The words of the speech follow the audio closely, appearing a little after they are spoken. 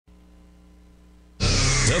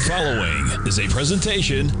The following is a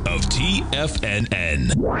presentation of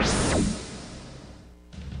TFNN.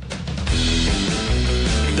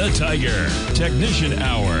 The Tiger Technician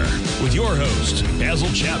Hour with your host, Basil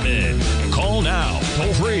Chapman. Call now,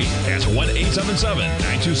 toll free at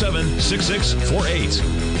 1-877-927-6648.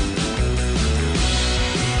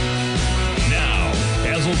 Now,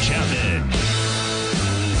 Basil Chapman.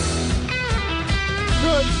 Good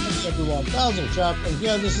morning, everyone. Basil Chapman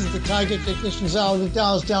here. This is the Tiger Technician's Hour. The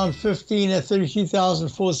Dow's down 15 at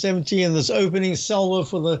 32,470 in this opening salvo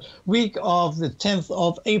for the week of the 10th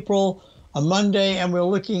of April, a Monday, and we're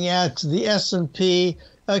looking at the S&P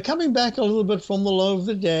coming back a little bit from the low of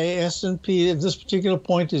the day. S&P at this particular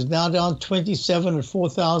point is now down 27 at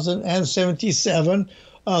 4,077.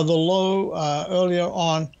 The low earlier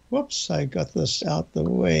on, whoops, I got this out the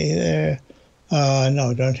way there.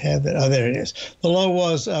 No, I don't have it. Oh, there it is. The low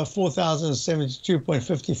was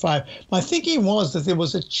 4,072.55. My thinking was that there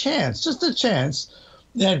was a chance, just a chance,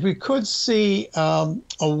 that we could see a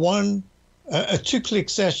two-click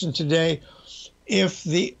session today if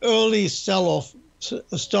the early sell-off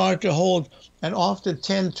started to hold, and after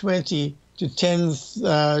 10:20 to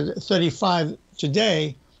 10:35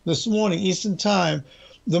 today, this morning, Eastern Time,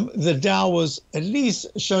 the Dow was at least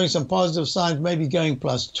showing some positive signs, maybe going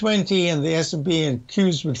plus 20, and the S&P and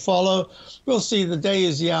Qs would follow. We'll see. The day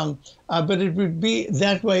is young, but it would be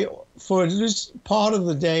that way for at least part of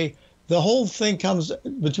the day. The whole thing comes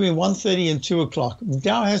between 1:30 and 2 o'clock. The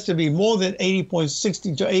Dow has to be more than 80 points,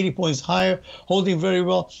 60 to 80 points higher, holding very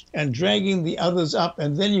well and dragging the others up,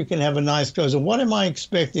 and then you can have a nice close. And what am I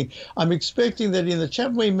expecting? I'm expecting that in the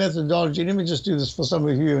Chapman methodology, let me just do this for some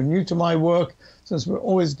of you who are new to my work, since we're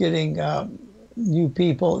always getting new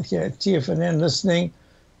people here at TFNN listening.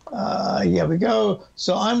 Here we go.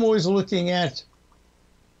 So I'm always looking at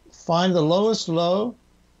find the lowest low,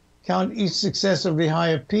 count each successively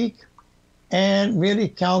higher peak, and really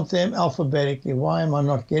count them alphabetically. Why am I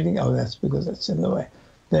not getting? Oh, that's because that's in the way.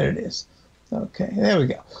 There it is. Okay, there we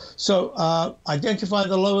go. So identify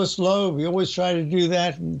the lowest low. We always try to do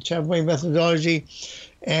that in Chapman methodology.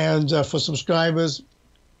 And for subscribers,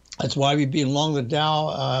 that's why we've been long the Dow,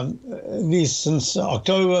 at least since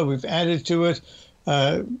October. We've added to it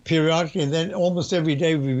periodically, and then almost every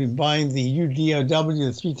day we've been buying the UDOW,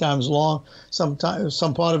 the 3 times long. Sometimes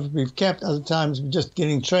some part of it we've kept, other times we're just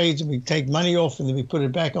getting trades and we take money off and then we put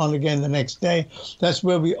it back on again the next day. That's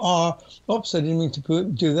where we are. Oops, I didn't mean to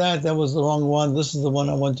do that. That was the wrong one. This is the one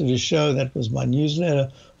I wanted to show. That was my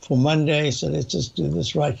newsletter for Monday. So let's just do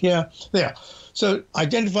this right here. There. So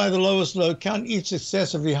identify the lowest low, count each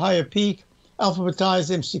successively higher peak, alphabetize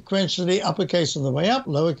them sequentially, uppercase on the way up,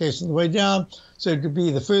 lowercase on the way down. So it could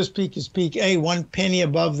be the first peak is peak A, 1 penny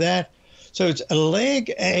above that. So it's a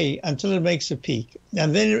leg A until it makes a peak.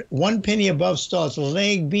 And then 1 penny above starts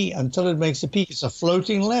leg B until it makes a peak. It's a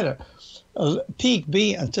floating ladder. Peak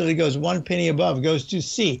B until it goes 1 penny above, goes to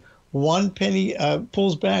C. 1 penny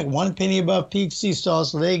pulls back, 1 penny above peak C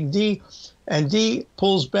starts leg D, and D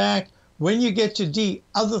pulls back. When you get to D,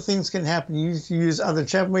 other things can happen. You use other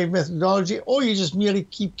Chapman wave methodology, or you just merely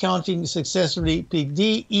keep counting successively peak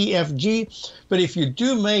D, E, F, G. But if you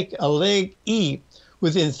do make a leg E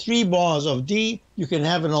within 3 bars of D, you can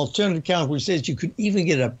have an alternative count, which says you could even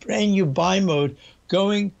get a brand new buy mode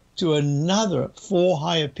going to another 4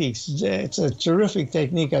 higher peaks. It's a terrific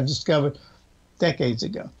technique I discovered decades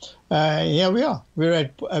ago. Here we are. We're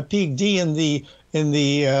at a peak D in the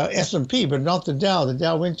S&P, but not the Dow. The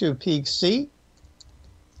Dow went to a peak C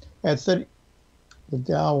at 30. The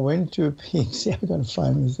Dow went to a peak C. I'm going to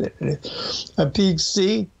find this. There it is. A peak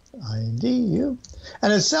C, INDU.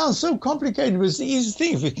 And it sounds so complicated, but it's the easiest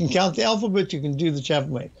thing. If you can count the alphabet, you can do the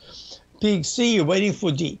Chapman wave. Peak C, you're waiting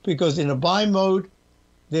for D, because in a buy mode,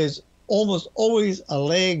 there's almost always a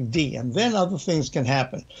leg D, and then other things can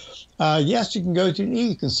happen. Yes, you can go to an E.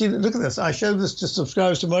 You can see that. Look at this. I show this to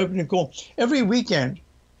subscribers to my opening call every weekend,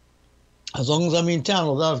 as long as I'm in town.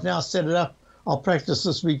 Although I've now set it up, I'll practice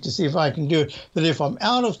this week to see if I can do it. But if I'm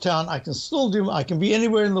out of town, I can still do. I can be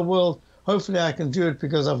anywhere in the world. Hopefully, I can do it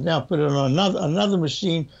because I've now put it on another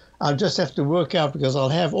machine. I'll just have to work out because I'll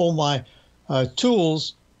have all my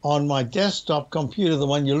tools on my desktop computer, the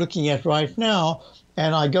one you're looking at right now.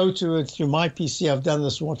 And I go to it through my PC. I've done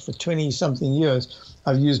this for 20-something years.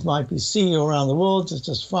 I've used my PC around the world. It's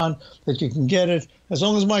just fun that you can get it. As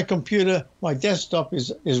long as my computer, my desktop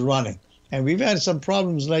is running. And we've had some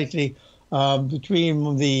problems lately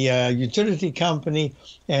between the utility company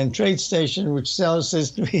and TradeStation, which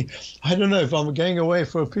says to me, I don't know if I'm going away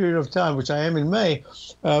for a period of time, which I am in May,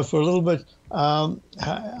 for a little bit.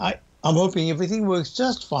 I'm hoping everything works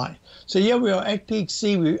just fine. So here we are at peak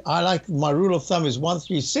C. I like, my rule of thumb is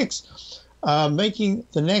 136, making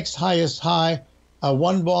the next highest high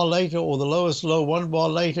 1 bar later, or the lowest low 1 bar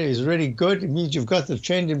later, is really good. It means you've got the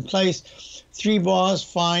trend in place. 3 bars,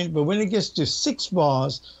 fine. But when it gets to 6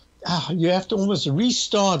 bars, you have to almost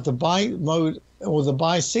restart the buy mode or the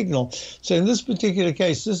buy signal. So in this particular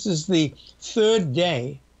case, this is the third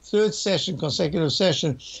session, consecutive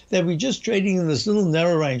session, that we're just trading in this little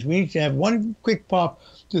narrow range. We need to have one quick pop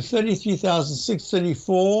to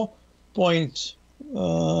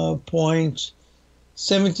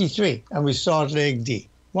 33,634.73, and we start leg D.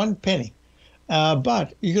 1 penny.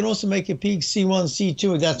 But you can also make a peak C1,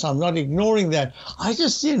 C2, and I'm not ignoring that. I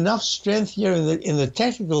just see enough strength here in the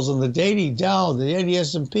technicals on the daily Dow, the daily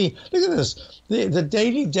S&P. Look at this. The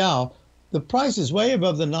daily Dow, the price is way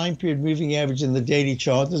above the 9-period moving average in the daily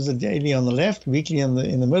chart. There's the daily on the left, weekly in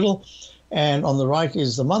the middle, and on the right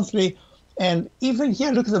is the monthly. And even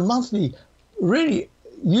here, look at the monthly, really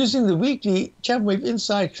using the weekly Chapman Wave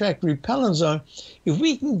inside track repellent zone. If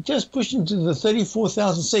we can just push into the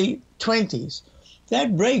 34,000, say 20s,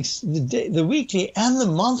 that breaks the weekly and the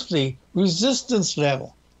monthly resistance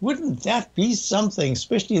level. Wouldn't that be something,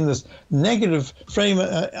 especially in this negative frame?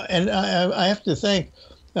 And I have to thank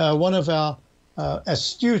one of our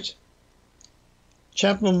astute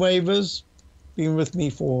Chapman Wavers, been with me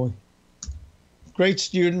for great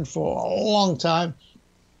student for a long time,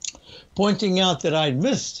 pointing out that I'd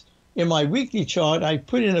missed in my weekly chart. I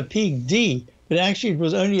put in a peak D, but actually it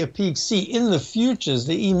was only a peak C in the futures,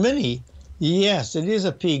 the E-mini. Yes, it is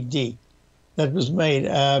a peak D that was made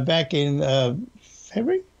back in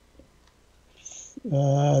February.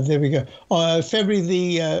 There we go. February,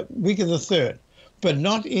 the week of the 3rd, but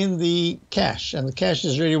not in the cash. And the cash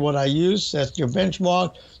is really what I use. That's your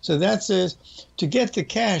benchmark. So that says to get the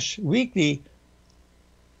cash weekly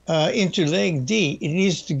into leg D, it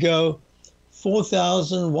needs to go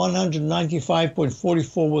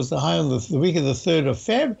 4,195.44 was the high on the week of the 3rd of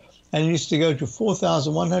Feb, and it needs to go to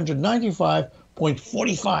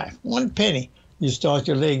 4,195.45. 1 penny. You start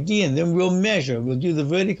your leg D, and then we'll measure. We'll do the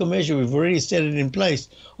vertical measure. We've already set it in place.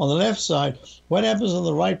 On the left side, what happens on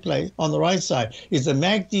the right side is the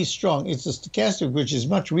MACD strong. It's the stochastic, which is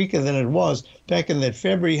much weaker than it was back in that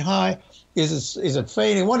February high. Is it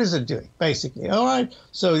fading? What is it doing, basically? All right,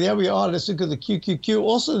 so there we are. Let's look at the QQQ.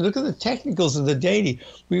 Also, look at the technicals of the daily.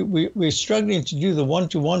 We're struggling to do the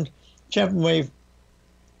one-to-one Chapman Wave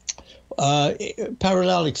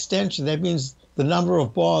parallel extension. That means the number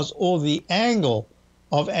of bars or the angle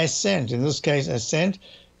of ascent, in this case ascent,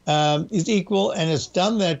 is equal, and it's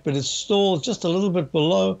done that, but it's stalled just a little bit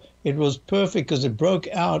below. It was perfect because it broke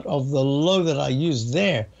out of the low that I used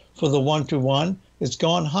there for the one-to-one. It's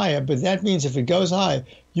gone higher, but that means if it goes higher,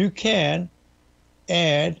 you can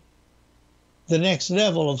add the next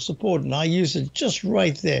level of support, and I use it just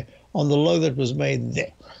right there on the low that was made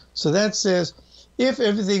there. So that says if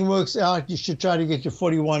everything works out, you should try to get to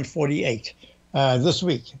 41.48 this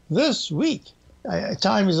week.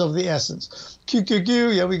 Time is of the essence.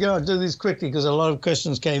 QQQ, here we go. I'll do these quickly because a lot of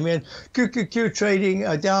questions came in. QQQ trading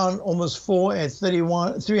down almost 4 at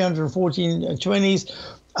 314.20s.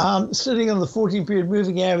 Sitting on the 14-period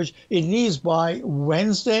moving average. It needs by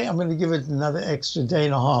Wednesday, I'm going to give it another extra day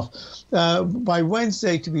and a half, by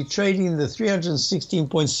Wednesday to be trading the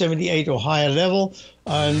 316.78 or higher level.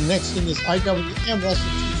 Next thing is IWM, Russell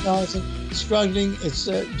 2000, struggling. It's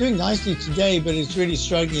doing nicely today, but it's really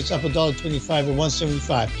struggling. It's up $1.25 at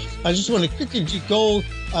 175. I just want to quickly do gold.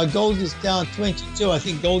 Gold is down 22. I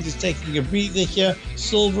think gold is taking a breather here.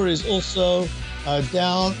 Silver is also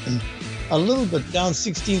down a little bit, down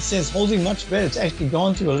 16 cents, holding much better. It's actually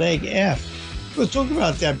gone to a leg F. We'll talk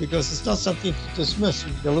about that because it's not something to dismiss. A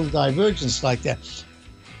little divergence like that.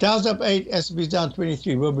 Dow's up 8, S&P's down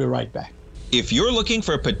 23. We'll be right back. If you're looking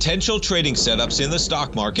for potential trading setups in the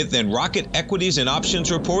stock market, then Rocket Equities and Options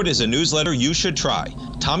Report is a newsletter you should try.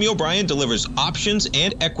 Tommy O'Brien delivers options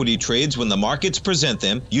and equity trades when the markets present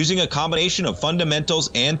them, using a combination of fundamentals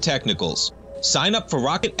and technicals. Sign up for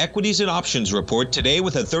Rocket Equities and Options Report today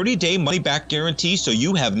with a 30-day money-back guarantee so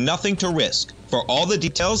you have nothing to risk. For all the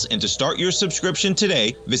details and to start your subscription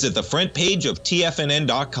today, visit the front page of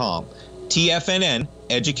TFNN.com. TFNN,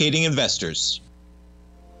 educating investors.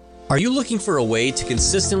 Are you looking for a way to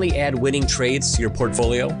consistently add winning trades to your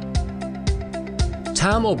portfolio?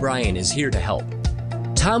 Tom O'Brien is here to help.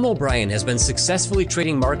 Tom O'Brien has been successfully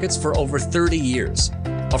trading markets for over 30 years.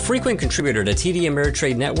 A frequent contributor to TD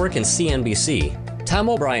Ameritrade Network and CNBC, Tom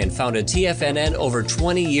O'Brien founded TFNN over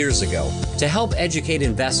 20 years ago to help educate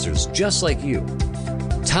investors just like you.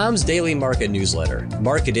 Tom's daily market newsletter,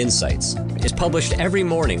 Market Insights, is published every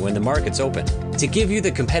morning when the market's open to give you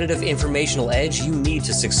the competitive informational edge you need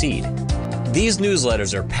to succeed. These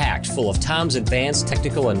newsletters are packed full of Tom's advanced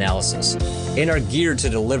technical analysis and are geared to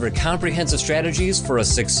deliver comprehensive strategies for a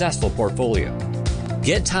successful portfolio.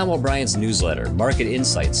 Get Tom O'Brien's newsletter, Market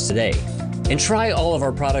Insights, today and try all of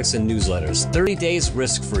our products and newsletters 30 days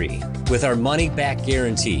risk-free with our money-back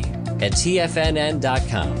guarantee at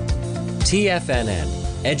TFNN.com.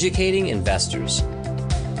 TFNN, educating investors.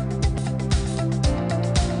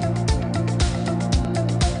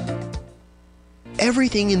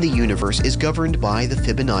 Everything in the universe is governed by the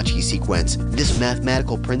Fibonacci sequence. This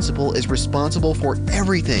mathematical principle is responsible for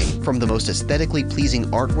everything from the most aesthetically pleasing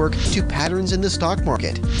artwork to patterns in the stock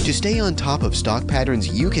market. To stay on top of stock patterns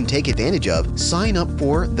you can take advantage of, sign up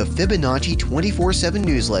for the Fibonacci 24/7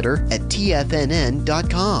 newsletter at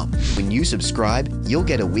TFNN.com. When you subscribe, you'll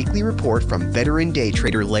get a weekly report from veteran day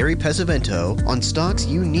trader Larry Pesavento on stocks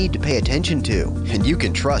you need to pay attention to. And you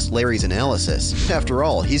can trust Larry's analysis. After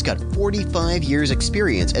all, he's got 45 years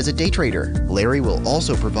experience as a day trader. Larry will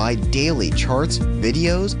also provide daily charts,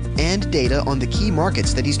 videos, and data on the key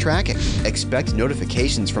markets that he's tracking. Expect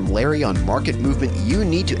notifications from Larry on market movement you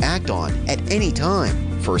need to act on at any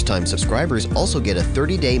time. First-time subscribers also get a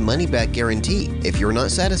 30-day money-back guarantee. If you're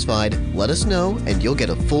not satisfied, let us know and you'll get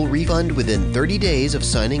a full refund within 30 days of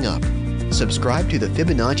signing up. Subscribe to the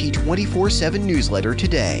Fibonacci 24/7 newsletter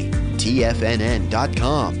today.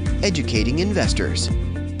 TFNN.com, educating investors.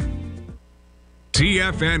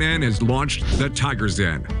 TFNN has launched the Tiger's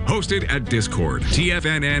Den. Hosted at Discord,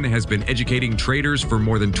 TFNN has been educating traders for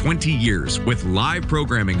more than 20 years with live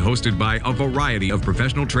programming hosted by a variety of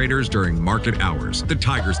professional traders during market hours. The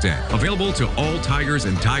Tiger's Den, available to all tigers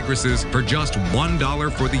and tigresses for just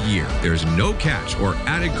 $1 for the year. There's no catch or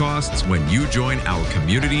added costs when you join our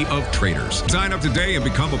community of traders. Sign up today and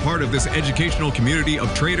become a part of this educational community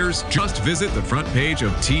of traders. Just visit the front page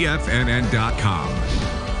of TFNN.com.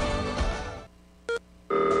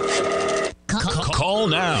 Call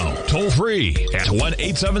now, toll free at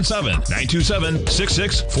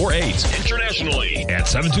 1-877-927-6648. Internationally at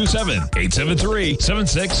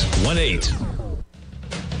 727-873-7618.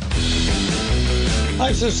 All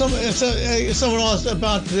right, so someone asked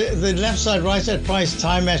about the left side, right side price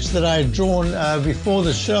time match that I had drawn before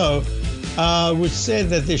the show, which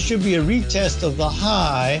said that there should be a retest of the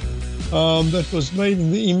high that was made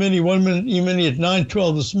in the E-mini, 1 minute E-mini at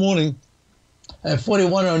 9:12 this morning at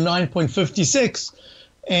 4109.56,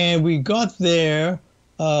 and we got there.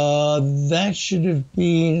 That should have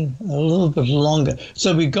been a little bit longer.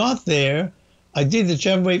 So we got there. I did the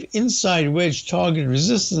Chapman wave inside wedge target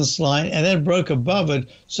resistance line, and that broke above it.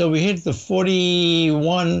 So we hit the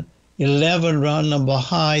 4111 round number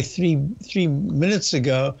high three minutes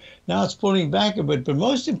ago. Now it's pulling back a bit, but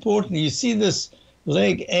most importantly, you see this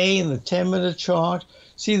leg A in the 10-minute chart.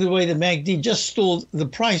 See the way the MACD just stalled, the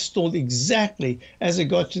price stalled exactly as it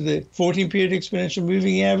got to the 14-period exponential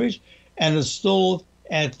moving average, and it stalled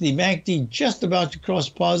at the MACD just about to cross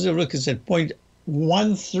positive. Look, it's at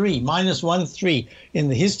 0.13, minus 1.3 in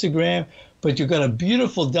the histogram, but you've got a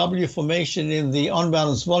beautiful W formation in the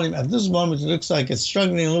on-balance volume. At this moment, it looks like it's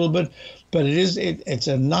struggling a little bit, but it's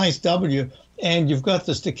a nice W. And you've got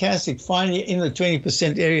the stochastic finally in the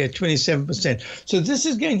 20% area, 27%. So this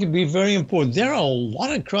is going to be very important. There are a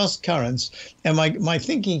lot of cross currents. And my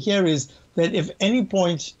thinking here is that if any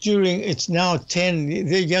point during, it's now 10,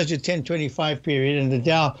 here's your 1025 period, and the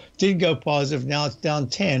Dow did go positive, now it's down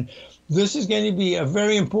 10. This is going to be a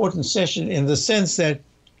very important session in the sense that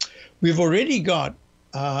we've already got,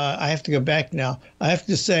 I have to go back now, I have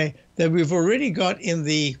to say that we've already got in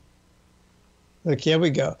the, look, here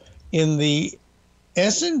we go. In the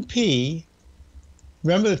S&P,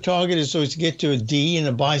 remember the target is always to get to a D in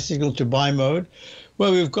a buy signal to buy mode.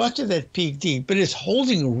 Well, we've got to that peak D, but it's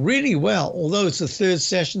holding really well. Although it's the third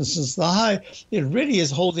session since the high, it really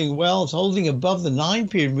is holding well. It's holding above the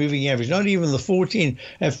 9-period moving average, not even the 14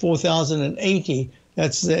 at 4,080.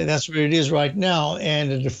 That's where it is right now,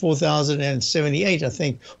 and at 4,078, I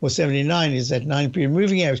think, or 79 is that 9-period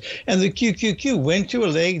moving average. And the QQQ went to a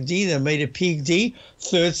leg D that made a peak D,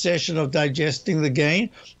 third session of digesting the gain.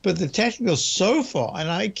 But the technical so far, and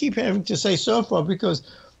I keep having to say so far because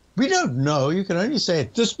we don't know. You can only say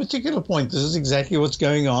at this particular point, this is exactly what's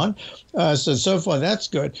going on. So far, that's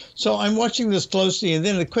good. So I'm watching this closely. And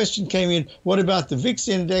then the question came in, what about the VIX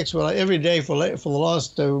index? Well, every day for the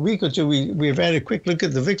last week or two, we've had a quick look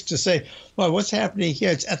at the VIX to say, well, what's happening here?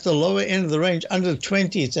 It's at the lower end of the range, under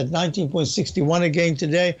 20. It's at 19.61 again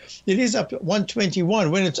today. It is up at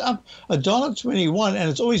 121. When it's up $1.21, and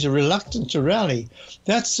it's always reluctant to rally,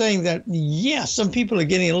 that's saying that, yeah, some people are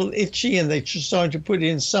getting a little itchy and they're starting to put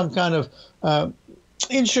in some kind of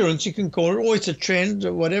insurance, you can call it, or it's a trend,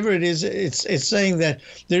 or whatever it is. It's saying that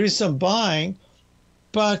there is some buying,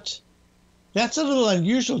 but that's a little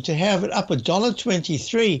unusual to have it up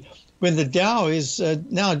 $1.23 when the Dow is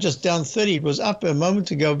now just down 30. It was up a moment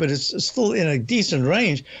ago, but it's still in a decent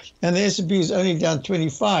range, and the S&P is only down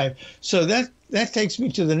 25. So that takes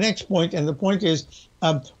me to the next point, and the point is,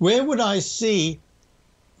 where would I see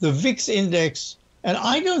the VIX index? And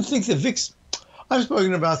I don't think the VIX, I've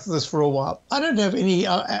spoken about this for a while. I don't have any,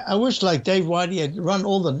 I wish like Dave Whitey had run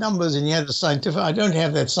all the numbers and he had the scientific, I don't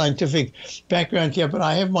have that scientific background here, but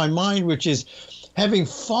I have my mind, which is having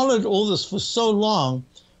followed all this for so long,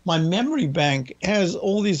 my memory bank has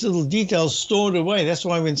all these little details stored away. That's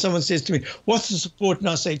why when someone says to me, what's the support? And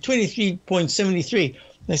I say 23.73.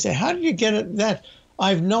 They say, how did you get it that? I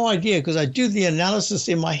have no idea, because I do the analysis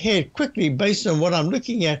in my head quickly based on what I'm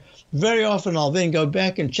looking at. Very often I'll then go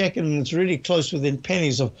back and check it, and it's really close within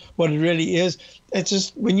pennies of what it really is. It's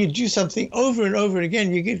just when you do something over and over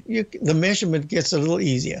again, the measurement gets a little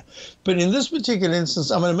easier. But in this particular instance,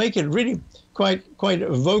 I'm going to make it really quite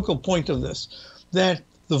a vocal point of this, that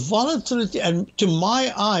the volatility, and to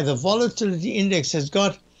my eye, the volatility index has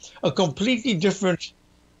got a completely different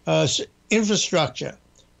infrastructure.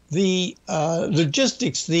 The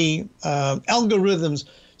logistics, the algorithms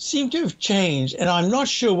seem to have changed, and I'm not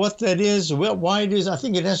sure what that is, why it is. I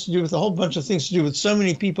think it has to do with a whole bunch of things to do with so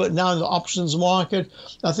many people now in the options market.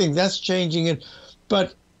 I think that's changing it.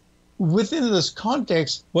 But within this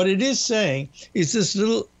context, what it is saying is this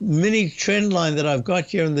little mini trend line that I've got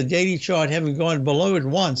here in the daily chart, having gone below it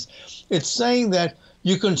once. It's saying that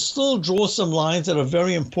you can still draw some lines that are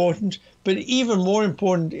very important, but even more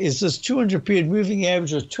important is this 200-period moving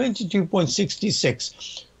average of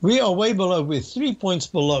 22.66. We are way below. We're 3 points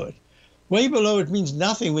below it. Way below it means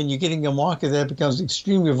nothing when you're getting a market that becomes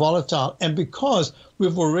extremely volatile. And because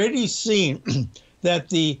we've already seen that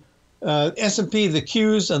the S&P, the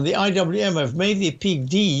Qs, and the IWM have made their peak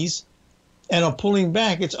Ds and are pulling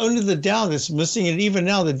back, it's only the Dow that's missing. And even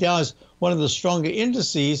now, the Dow is one of the stronger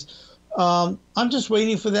indices. I'm just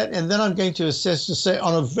waiting for that, and then I'm going to assess to say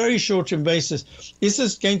on a very short-term basis, is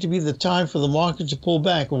this going to be the time for the market to pull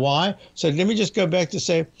back? Why? So let me just go back to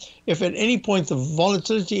say, if at any point the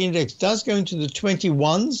volatility index does go into the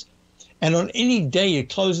 21s, and on any day it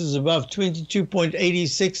closes above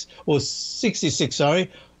 22.86 or 66,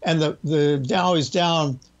 sorry, and the Dow is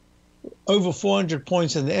down over 400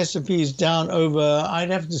 points and the S&P is down over, I'd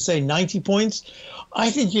have to say 90 points, I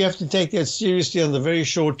think you have to take that seriously on the very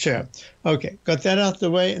short term. Okay, got that out the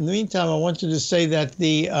way. In the meantime, I wanted to say that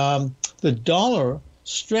the dollar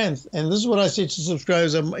strength, and this is what I said to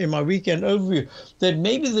subscribers in my weekend overview, that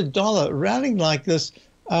maybe the dollar rallying like this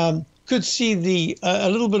could see a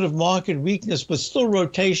little bit of market weakness, but still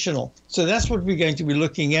rotational. So that's what we're going to be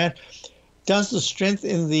looking at. Does the strength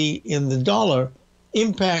in the dollar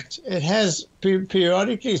impact? It has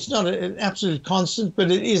periodically. It's not an absolute constant, but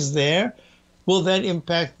it is there. Will that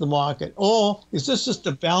impact the market? Or is this just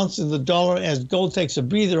a bounce in the dollar as gold takes a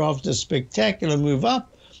breather after a spectacular move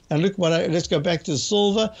up? And look let's go back to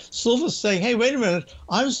silver. Silver's saying, hey, wait a minute,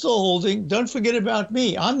 I'm still holding. Don't forget about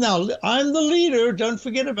me. I'm the leader. Don't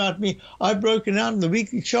forget about me. I've broken out in the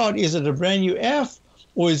weekly chart. Is it a brand new F?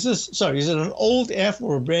 Or is it an old F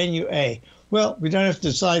or a brand new A? Well, we don't have to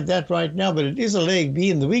decide that right now, but it is a leg B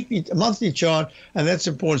in the monthly chart, and that's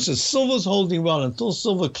important. So silver's holding well until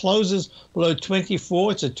silver closes below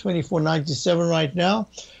 24. It's at 24.97 right now.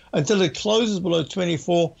 Until it closes below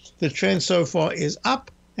 24, the trend so far is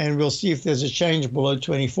up, and we'll see if there's a change below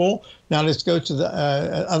 24. Now let's go to the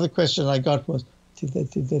other question I got was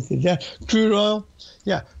crude oil.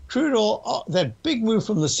 Yeah, crude oil, that big move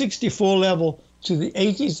from the 64 level to the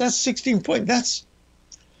 80s, that's 16 points.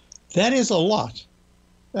 That is a lot.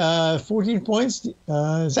 14 points,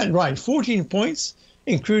 is that right? 14 points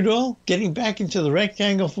in crude oil, getting back into the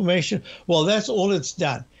rectangle formation. Well, that's all it's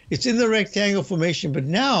done. It's in the rectangle formation, but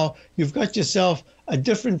now you've got yourself a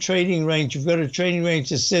different trading range. You've got a trading range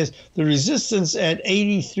that says the resistance at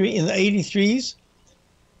 83 in the 83s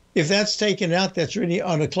If that's taken out, that's really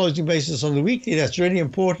on a closing basis on the weekly, that's really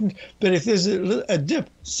important. But if there's a dip,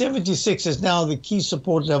 76 is now the key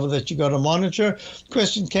support level that you got to monitor.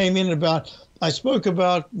 Question came in about, I spoke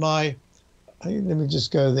about my, let me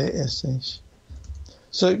just go there, SH.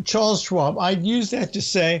 So Charles Schwab, I'd use that to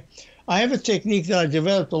say, I have a technique that I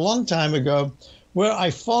developed a long time ago where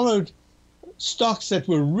I followed stocks that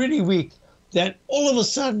were really weak that all of a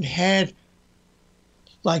sudden had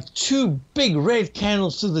like two big red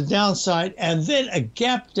candles to the downside and then a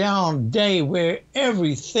gap down day where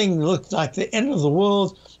everything looked like the end of the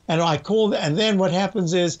world. And I call that, and then what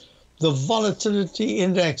happens is the volatility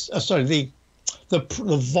index, the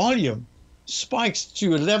volume spikes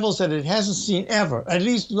to levels that it hasn't seen ever, at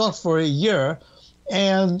least not for a year.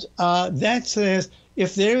 And that says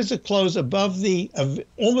if there is a close above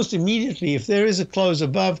almost immediately, if there is a close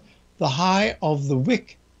above the high of the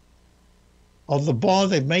wick of the bar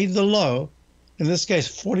that made the low, in this case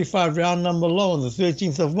 45 round number low on the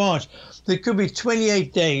 13th of March, there could be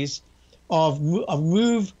 28 days of a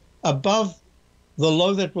move above the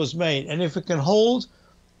low that was made. And if it can hold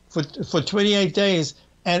for 28 days,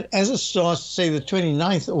 and as it starts, say the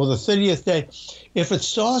 29th or the 30th day, if it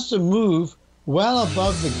starts to move well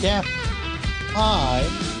above the gap high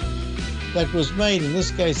that was made, in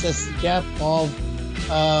this case that's the gap of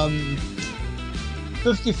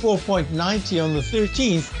 54.90 on the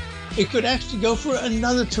 13th, it could actually go for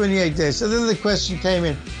another 28 days. So then the question came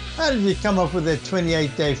in, how did you come up with that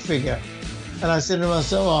 28-day figure? And I said to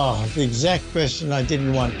myself, the exact question I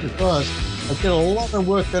didn't want, because I did a lot of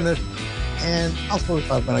work on it, and I'll talk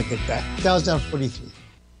about it when I get back. Dow's down 43.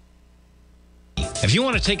 If you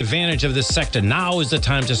want to take advantage of this sector, now is the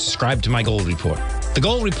time to subscribe to my Gold Report. The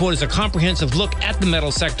Gold Report is a comprehensive look at the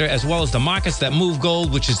metal sector as well as the markets that move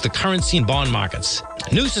gold, which is the currency and bond markets.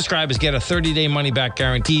 New subscribers get a 30-day money-back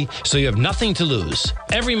guarantee, so you have nothing to lose.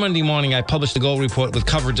 Every Monday morning, I publish the Gold Report with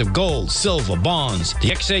coverage of gold, silver, bonds, the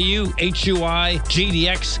XAU, HUI,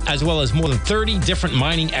 GDX, as well as more than 30 different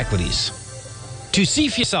mining equities. To see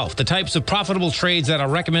for yourself the types of profitable trades that are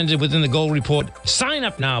recommended within the Gold Report, sign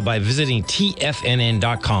up now by visiting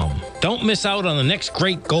TFNN.com. Don't miss out on the next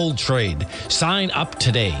great gold trade. Sign up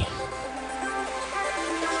today.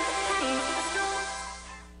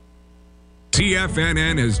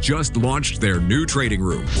 TFNN has just launched their new trading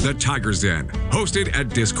room, the Tiger's Den. Hosted at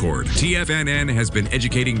Discord, TFNN has been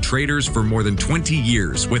educating traders for more than 20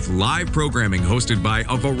 years with live programming hosted by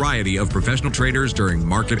a variety of professional traders during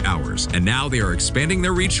market hours. And now they are expanding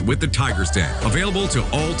their reach with the Tiger's Den, available to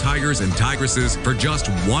all tigers and tigresses for just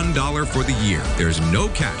 $1 for the year. There's no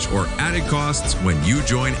catch or added costs when you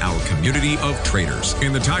join our community of traders.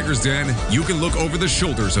 In the Tiger's Den, you can look over the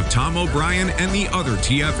shoulders of Tom O'Brien and the other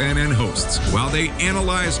TFNN hosts while they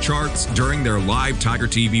analyze charts during their live Tiger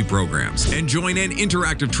TV programs, and join an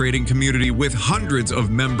interactive trading community with hundreds of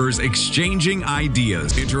members exchanging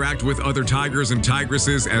ideas. Interact with other tigers and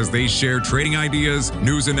tigresses as they share trading ideas,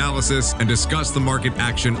 news analysis, and discuss the market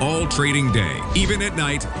action all trading day, even at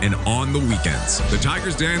night and on the weekends. The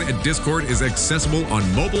Tiger's Den at Discord is accessible on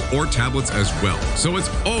mobile or tablets as well, so it's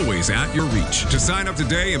always at your reach. To sign up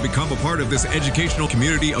today and become a part of this educational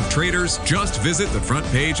community of traders, just visit the front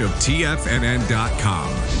page of TFNN.com.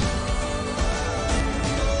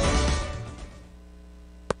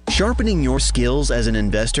 Sharpening your skills as an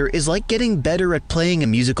investor is like getting better at playing a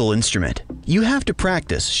musical instrument. You have to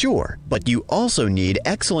practice, sure, but you also need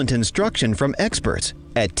excellent instruction from experts.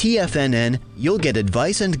 At TFNN, you'll get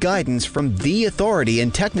advice and guidance from the authority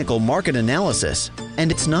in technical market analysis.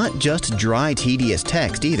 And it's not just dry, tedious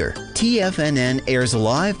text either. TFNN airs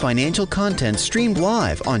live financial content streamed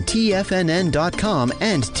live on TFNN.com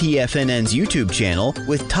and TFNN's YouTube channel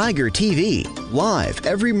with Tiger TV, live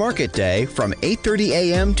every market day from 8:30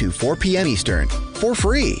 a.m. to 4 p.m. Eastern, for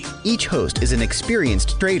free. Each host is an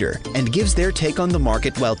experienced trader and gives their take on the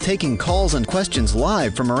market while taking calls and questions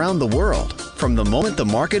live from around the world. From the moment the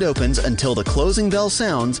market opens until the closing bell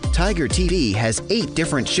sounds, Tiger TV has 8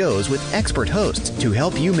 different shows with expert hosts to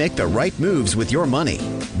help you make the right moves with your money.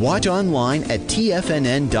 Watch online at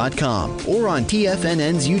TFNN.com or on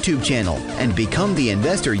TFNN's YouTube channel and become the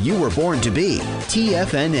investor you were born to be.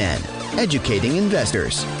 TFNN, educating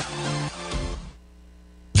investors.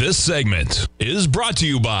 This segment is brought to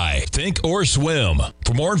you by Thinkorswim.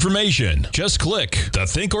 For more information, just click the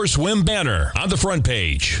Thinkorswim banner on the front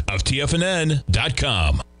page of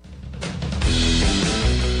TFNN.com.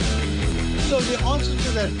 So the answer to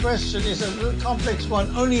that question is a little complex one,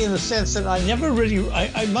 only in the sense that I never really,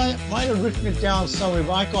 I might have written it down somewhere,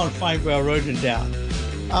 but I can't find where I wrote it down.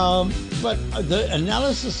 But the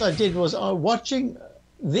analysis I did was watching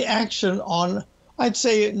the action on I'd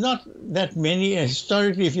say not that many.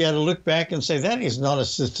 Historically, if you had to look back and say that is not a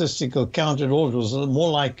statistical count at all, it was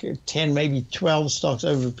more like 10, maybe 12 stocks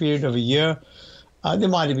over a period of a year. There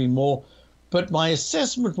might have been more. But my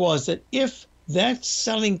assessment was that if that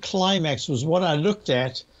selling climax was what I looked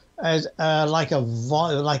at as like a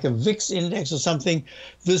VIX index or something,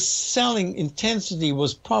 the selling intensity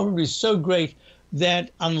was probably so great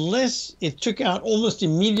that unless it took out almost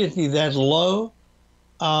immediately that low,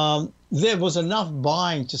 there was enough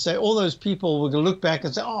buying to say all those people were going to look back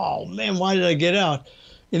and say, oh, man, why did I get out?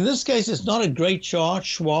 In this case, it's not a great chart,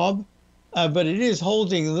 Schwab, but it is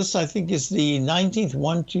holding. This, I think, is the 19th.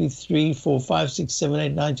 1, 2, 3, 4, 5, 6, 7,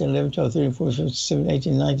 8, 9, 10, 11, 12, 13, 14, 15, 16, 17,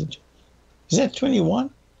 18, 19. Is that 21?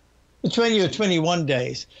 20 or 21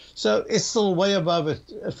 days. So it's still way above it.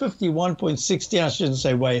 51.60, I shouldn't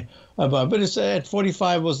say way above, but it's at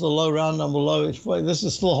 45 was the low, round number low. This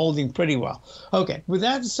is still holding pretty well. Okay, with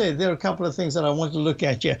that said, there are a couple of things that I want to look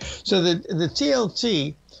at here. So the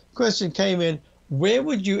TLT question came in, where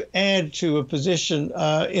would you add to a position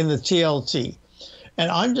in the TLT? And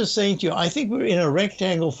I'm just saying to you, I think we're in a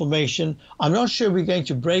rectangle formation. I'm not sure we're going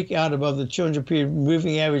to break out above the 200-period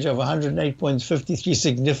moving average of 108.53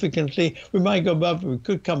 significantly. We might go above, we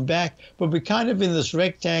could come back, but we're kind of in this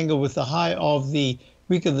rectangle with the high of the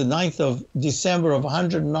week of the 9th of December of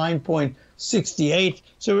 109.68.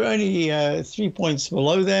 So we're only 3 points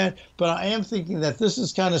below that. But I am thinking that this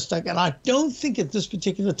is kind of stuck. And I don't think at this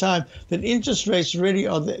particular time that interest rates really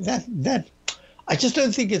are that I just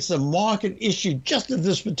don't think it's a market issue just at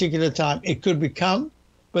this particular time. It could become,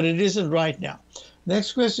 but it isn't right now.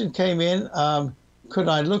 Next question came in. Could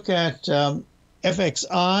I look at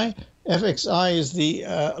FXI? FXI is the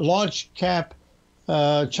large cap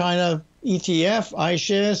China ETF,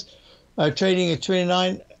 iShares, trading at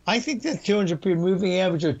 29. I think that 200-period moving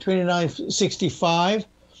average of 29.65.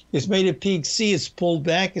 It's made a peak C. It's pulled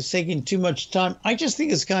back. It's taking too much time. I just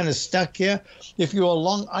think it's kind of stuck here. If you're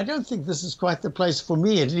long, I don't think this is quite the place for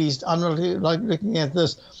me, at least. I'm not like looking at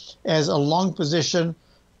this as a long position.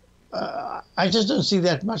 I just don't see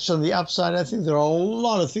that much on the upside. I think there are a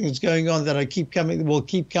lot of things going on that will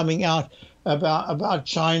keep coming out about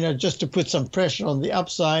China just to put some pressure on the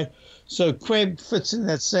upside. So Queb fits in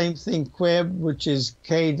that same thing. Queb, which is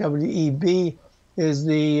KWEB, is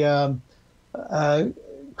the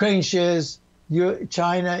Crane shares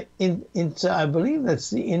China into, I believe that's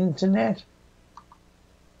the internet.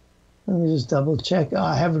 Let me just double check.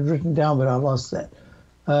 I have it written down, but I lost that.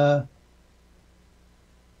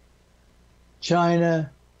 China,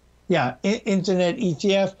 yeah, internet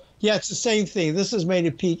ETF. Yeah, it's the same thing. This has made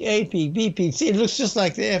a peak A, peak B, peak C. It looks just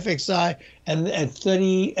like the FXI, and at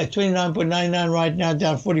 29.99 right now,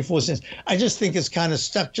 down 44 cents. I just think it's kind of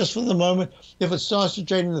stuck just for the moment. If it starts to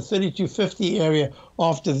trade in the 32.50 area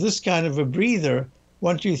after this kind of a breather,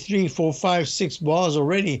 1, 2, 3, 4, 5, 6 bars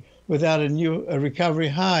already without a recovery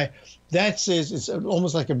high, that says it's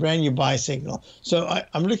almost like a brand new buy signal. So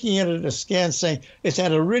I'm looking at it at a scan saying it's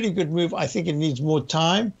had a really good move. I think it needs more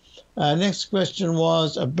time. Next question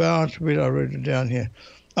was about, where did I write it down here?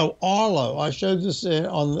 Oh, Arlo. I showed this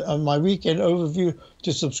on my weekend overview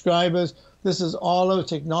to subscribers. This is Arlo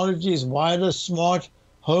Technologies, wireless smart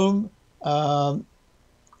home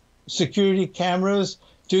security cameras,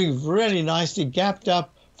 doing really nicely, gapped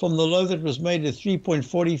up from the low that was made at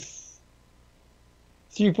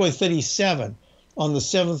 3.37 on the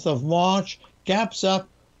 7th of March, gaps up,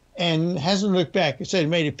 and hasn't looked back. It said it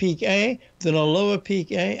made a peak A, then a lower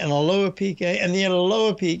peak A, and a lower peak A, and then a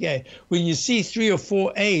lower peak A. When you see 3 or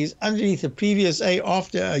 4 A's underneath the previous A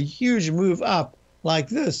after a huge move up like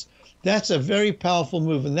this, that's a very powerful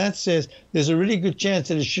move. And that says there's a really good chance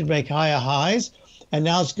that it should make higher highs. And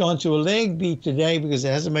now it's gone to a leg beat today because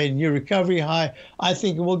it hasn't made a new recovery high. I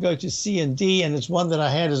think it will go to C and D, and it's one that I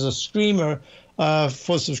had as a screamer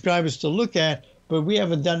for subscribers to look at. But we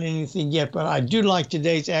haven't done anything yet. But I do like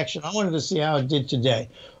today's action. I wanted to see how it did today.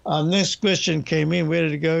 Next question came in. Where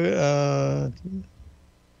did it go?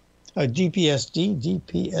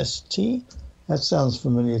 DPST. That sounds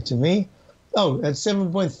familiar to me. Oh, at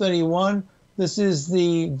 7.31. This is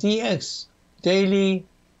the DX Daily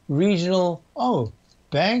Regional. Oh,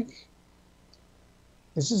 bank.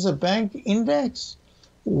 Is this a bank index?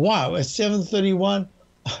 Wow, at 7.31.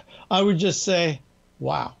 I would just say,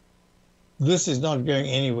 wow. This is not going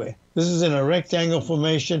anywhere. This is in a rectangle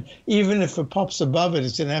formation. Even if it pops above it,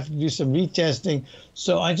 it's going to have to do some retesting.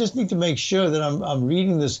 So I just need to make sure that I'm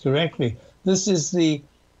reading this correctly. This is the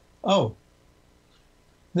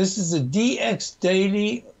DX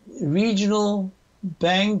Daily Regional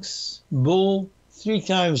Banks Bull 3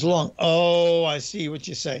 times long. Oh, I see what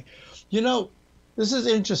you say. You know, this is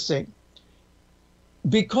interesting.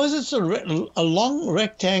 because it's a long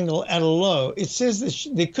rectangle at a low, it says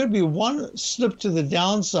that there could be one slip to the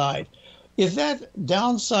downside. If that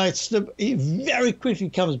downside slip very quickly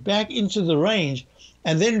comes back into the range,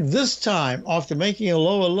 and then this time, after making a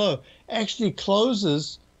lower low, actually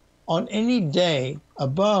closes on any day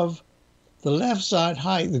above the left side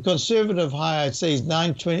high, the conservative high, I'd say, is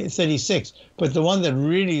 936, but the one that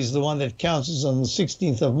really is the one that counts is on the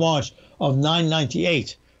 16th of March of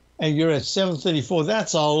 998. And you're at 734,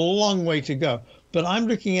 that's a long way to go. But I'm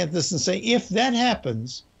looking at this and saying, if that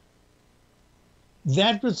happens,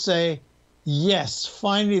 that would say, yes,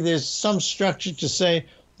 finally there's some structure to say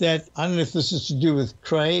that, I don't know if this is to do with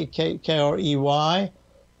Krey, K-R-E-Y.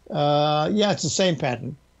 Yeah, it's the same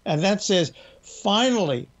pattern. And that says,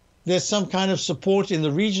 finally, there's some kind of support in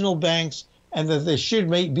the regional banks, and that there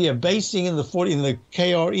should be a basing in the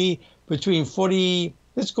KRE between 40,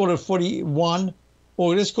 let's call it 41,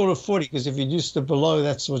 or let's call it 40, because if you do step below,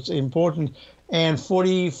 that's what's important, and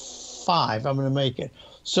 45, I'm going to make it.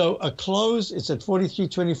 So a close, it's at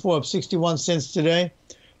 43.24, up 61 cents today.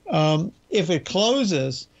 If it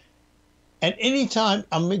closes at any time,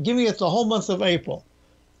 I'm giving it the whole month of April,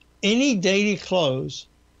 any daily close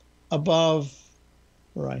above,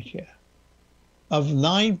 right here, of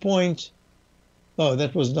 9 point, oh,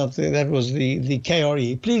 that was not the, that was the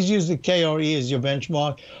KRE. Please use the KRE as your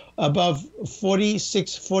benchmark. Above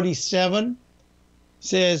 46.47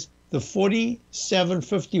 says the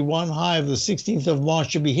 47.51 high of the 16th of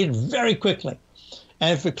March should be hit very quickly.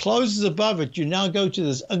 And if it closes above it, you now go to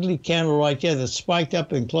this ugly candle right here that spiked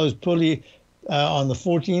up and closed poorly on the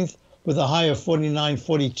 14th with a high of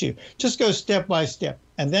 49.42. Just go step by step.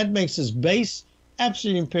 And that makes this base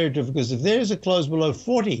absolutely imperative, because if there is a close below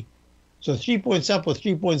 40, so 3 points up or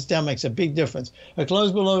 3 points down makes a big difference. A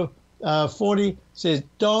close below 40 says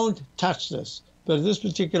don't touch this. But at this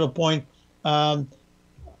particular point,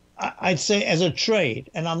 I'd say as a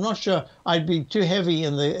trade, and I'm not sure I'd be too heavy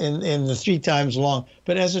in the 3 times long,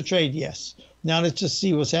 but as a trade, yes. Now let's just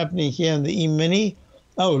see what's happening here in the E-mini.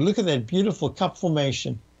 Oh, look at that beautiful cup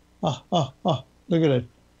formation. Oh, look at it.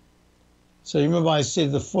 So remember I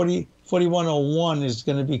said the 41.01 is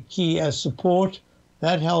going to be key as support.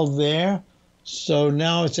 That held there. So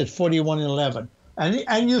now it's at 41.11.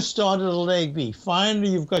 And you started a leg B. Finally,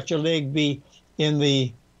 you've got your leg B in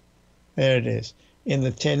the, there it is, in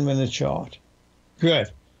the 10-minute chart.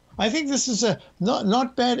 Good. I think this is a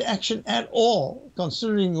not bad action at all,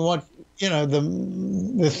 considering what, you know,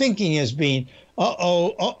 the thinking has been, but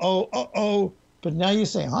now you're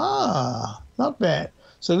saying, not bad.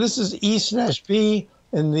 So this is E/B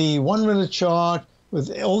in the 1-minute chart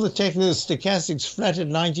with all the technical stochastics flat at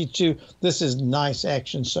 92. This is nice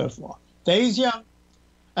action so far. Days young.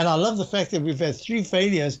 And I love the fact that we've had 3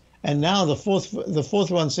 failures, and now the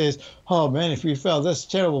fourth one says, oh man, if we fail, that's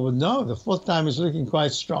terrible. But no, the 4th time is looking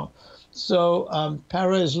quite strong. So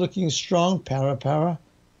para is looking strong. Para.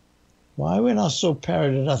 Why when I saw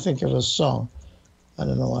para did I think of a song? I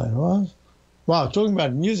don't know what it was. Wow, talking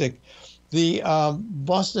about music. The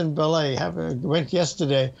Boston Ballet went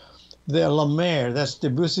yesterday. The La Mer, that's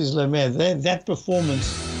Debussy's La Mer. That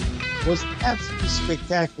performance was absolutely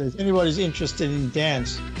spectacular. If anybody's interested in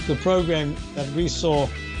dance, the program that we saw,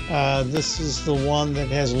 this is the one that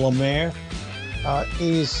has La Mer,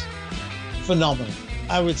 is phenomenal.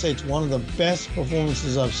 I would say it's one of the best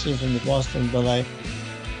performances I've seen from the Boston Ballet.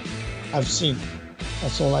 I've seen.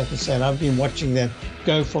 That's all I can say. And I've been watching them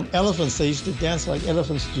go from elephants. They used to dance like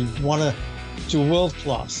elephants to world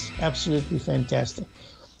class. Absolutely fantastic.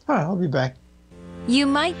 All right, I'll be back. You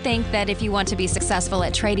might think that if you want to be successful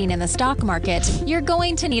at trading in the stock market, you're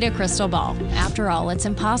going to need a crystal ball. After all, it's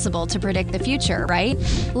impossible to predict the future, right?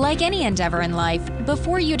 Like any endeavor in life,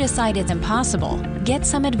 before you decide it's impossible, get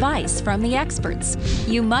some advice from the experts.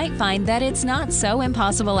 You might find that it's not so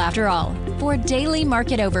impossible after all. For daily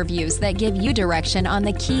market overviews that give you direction on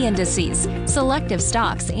the key indices, selective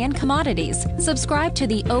stocks, and commodities, subscribe to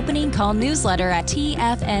the Opening Call newsletter at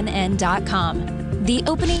TFNN.com. The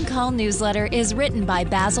Opening Call newsletter is written by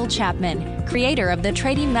Basil Chapman, creator of the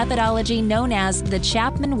trading methodology known as the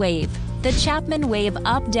Chapman Wave. The Chapman Wave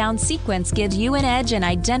up-down sequence gives you an edge in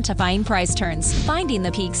identifying price turns, finding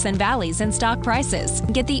the peaks and valleys in stock prices.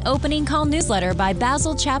 Get the Opening Call newsletter by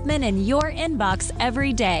Basil Chapman in your inbox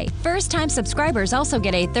every day. First-time subscribers also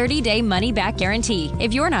get a 30-day money-back guarantee.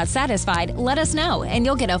 If you're not satisfied, let us know, and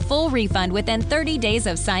you'll get a full refund within 30 days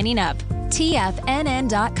of signing up.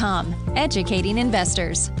 TFNN.com, educating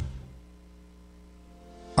investors.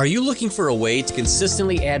 Are you looking for a way to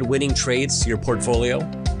consistently add winning trades to your portfolio?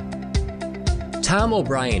 Tom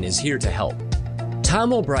O'Brien is here to help.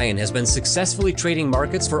 Tom O'Brien has been successfully trading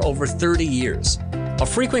markets for over 30 years. A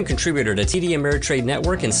frequent contributor to TD Ameritrade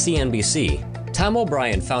Network and CNBC, Tom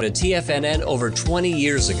O'Brien founded TFNN over 20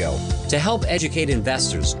 years ago to help educate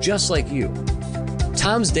investors just like you.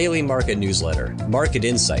 Tom's daily market newsletter, Market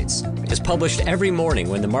Insights, is published every morning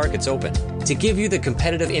when the markets open to give you the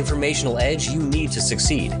competitive informational edge you need to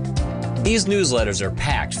succeed. These newsletters are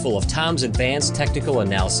packed full of Tom's advanced technical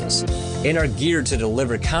analysis and are geared to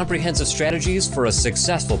deliver comprehensive strategies for a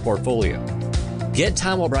successful portfolio. Get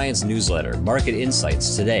Tom O'Brien's newsletter, Market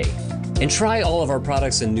Insights, today, and try all of our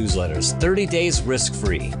products and newsletters 30 days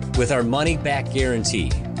risk-free with our money-back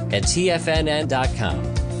guarantee at TFNN.com.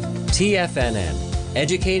 TFNN,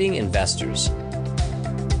 educating investors.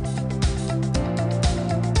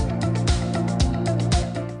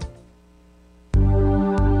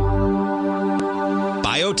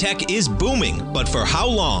 Biotech is booming, but for how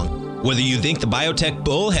long? Whether you think the biotech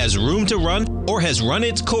bull has room to run or has run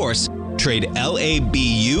its course, trade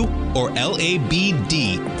LABU or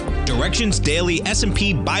LABD. Direction's daily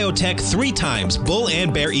S&P Biotech 3 times bull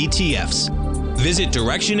and bear ETFs. Visit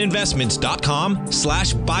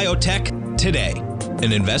directioninvestments.com/biotech today.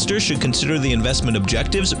 An investor should consider the investment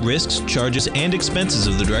objectives, risks, charges, and expenses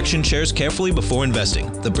of the Direction shares carefully before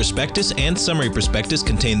investing. The prospectus and summary prospectus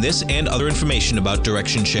contain this and other information about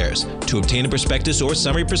Direction shares. To obtain a prospectus or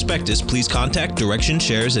summary prospectus, please contact Direction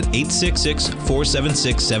shares at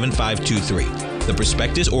 866-476-7523. The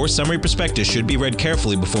prospectus or summary prospectus should be read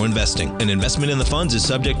carefully before investing. An investment in the funds is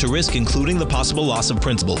subject to risk, including the possible loss of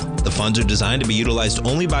principal. The funds are designed to be utilized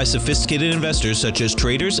only by sophisticated investors such as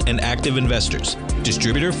traders and active investors.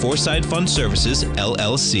 Distributor Foreside Fund Services,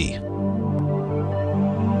 LLC.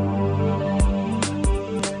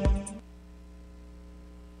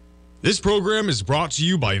 This program is brought to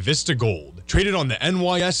you by Vista Gold, traded on the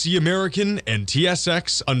NYSE American and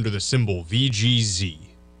TSX under the symbol VGZ.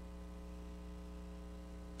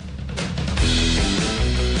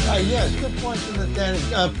 Yes, good point from the Dan.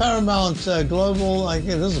 Paramount Global, I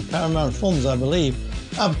guess this is Paramount Films, I believe,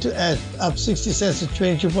 up 60 cents at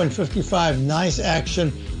 22.55. Nice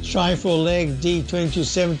action. Trying for leg D,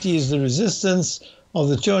 22.70 is the resistance of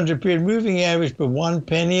the 200-period moving average, but 1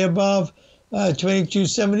 penny above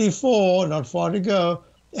 22.74, not far to go.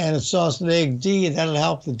 And it starts leg D, and that'll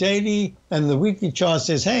help the daily. And the weekly chart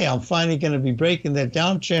says, hey, I'm finally going to be breaking that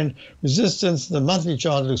downtrend resistance. The monthly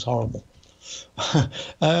chart looks horrible.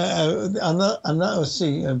 Let's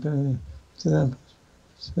see.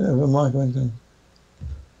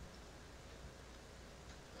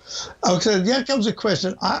 Okay, here comes a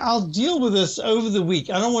question. I'll deal with this over the week.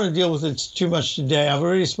 I don't want to deal with it too much today. I've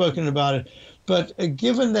already spoken about it. But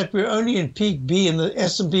given that we're only in peak B in the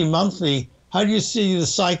S&P monthly, how do you see the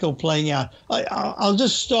cycle playing out? I'll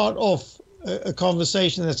just start off a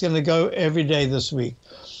conversation that's going to go every day this week.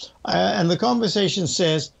 And the conversation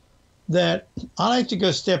says that I like to go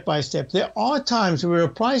step by step. There are times where a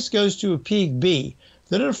price goes to a peak B,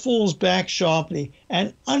 then it falls back sharply,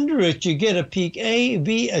 and under it you get a peak A,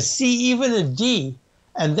 B, a C, even a D,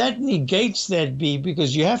 and that negates that B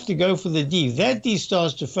because you have to go for the D. If that D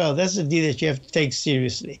starts to fail, that's a D that you have to take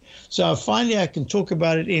seriously. So finally I can talk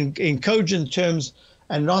about it in cogent terms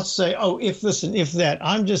and not say, oh, if this and if that.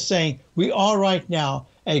 I'm just saying we are right now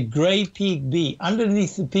at gray peak B,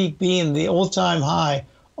 underneath the peak B and the all-time high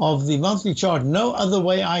of the monthly chart. No other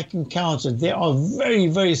way I can count it. There are very,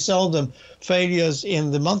 very seldom failures in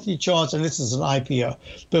the monthly charts, and this is an IPO.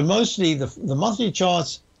 But mostly the monthly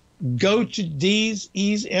charts go to Ds,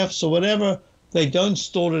 Es, Fs, or whatever. They don't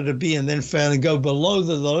stall at a B and then fail and go below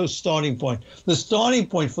the low starting point. The starting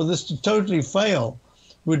point for this to totally fail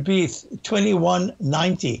would be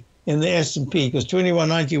 2190 in the S&P, because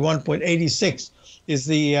 2191.86 is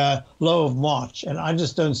the low of March, and I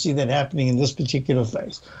just don't see that happening in this particular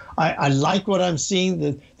phase. I like what I'm seeing.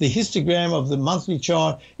 The histogram of the monthly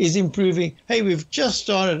chart is improving. Hey, we've just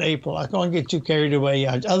started April. I can't get too carried away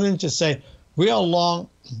yet, other than to say we are long.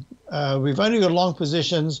 We've only got long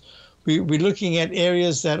positions. We're looking at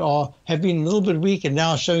areas that have been a little bit weak and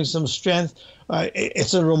now showing some strength.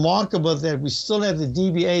 It's remarkable that we still have the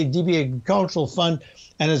DB Agricultural Fund,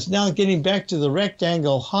 and it's now getting back to the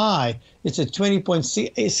rectangle high. It's at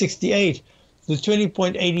 20.68. The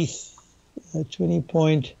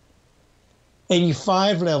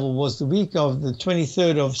 20.85 level was the week of the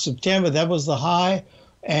 23rd of September. That was the high,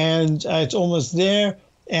 and it's almost there.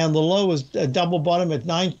 And the low was a double bottom at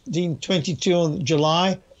 1922 on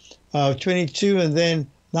July 22, and then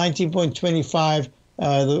 19.25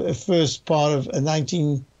 the first part of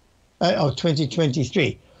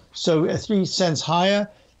 2023. So 3 cents higher.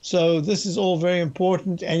 So this is all very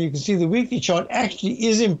important, and you can see the weekly chart actually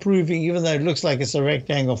is improving, even though it looks like it's a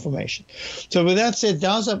rectangle formation. So with that said,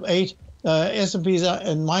 Dow's up 8, S&P is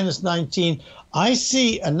at minus 19. I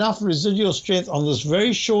see enough residual strength on this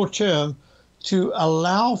very short term to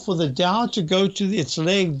allow for the Dow to go to its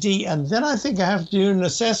leg D, and then I think I have to do an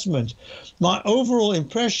assessment. My overall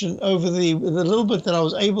impression over the little bit that I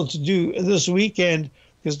was able to do this weekend,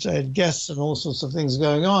 because I had guests and all sorts of things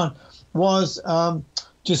going on, was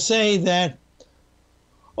to say that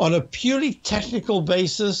on a purely technical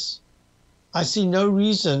basis, I see no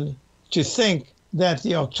reason to think that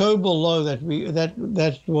the October low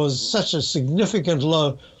that was such a significant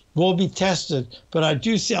low will be tested. But I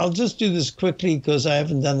do see, I'll just do this quickly because I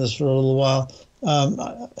haven't done this for a little while.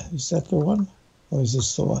 Is that the one? Or is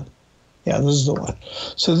this the one? Yeah, this is the one.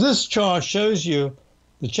 So this chart shows you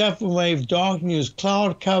the Chapman wave, dark news,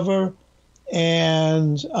 cloud cover,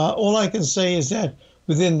 and all I can say is that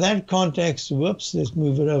within that context, whoops, let's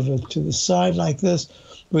move it over to the side like this.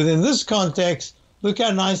 Within this context, look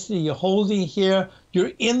how nicely you're holding here.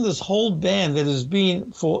 You're in this whole band that has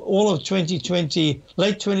been for all of 2020,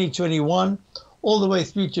 late 2021, all the way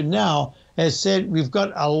through to now. As said, we've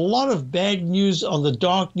got a lot of bad news on the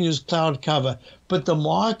dark news cloud cover, but the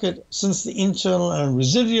market, since the internal and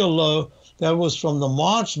residual low, that was from the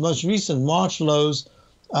most recent March lows,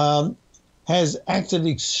 has acted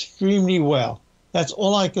extremely well. That's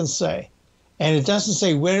all I can say. And it doesn't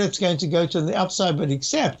say where it's going to go to the upside, but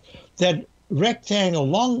except that rectangle,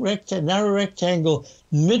 narrow rectangle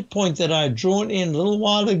midpoint that I had drawn in a little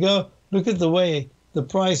while ago, look at the way the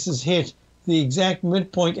price has hit the exact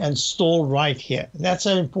midpoint and stalled right here. That's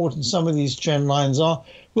how important some of these trend lines are.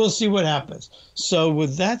 We'll see what happens. So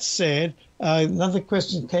with that said, another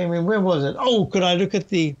question came in. Where was it? Oh, could I look at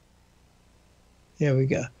the, here we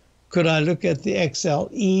go. Could I look at the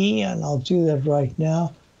XLE? And I'll do that right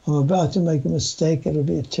now. I'm about to make a mistake. It'll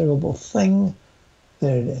be a terrible thing.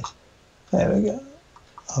 There it is. There we go.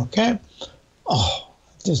 Okay. Oh,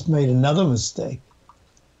 I just made another mistake.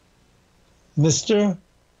 Mister,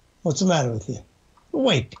 what's the matter with you?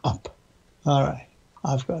 Wake up. All right.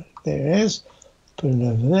 I've got it. There it is. Put it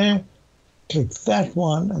over there. Click that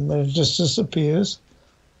one, and then it just disappears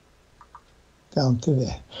down to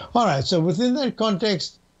there. All right. So within that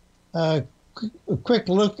context, a quick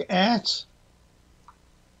look at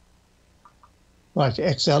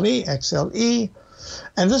XLE.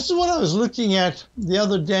 And this is what I was looking at the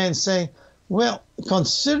other day and saying, well,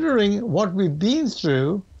 considering what we've been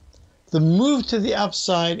through, the move to the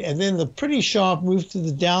upside and then the pretty sharp move to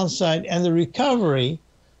the downside and the recovery,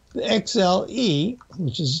 the XLE,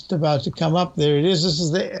 which is about to come up, there it is. This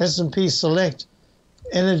is the S&P Select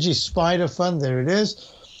Energy Spider Fund, there it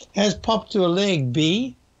is, has popped to a leg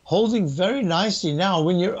B, holding very nicely. Now,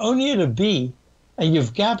 when you're only at a B and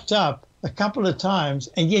you've gapped up a couple of times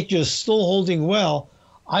and yet you're still holding well,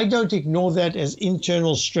 I don't ignore that as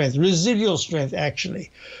internal strength, residual strength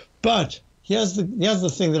actually. But here's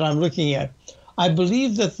the thing that I'm looking at. I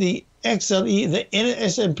believe that the XLE, the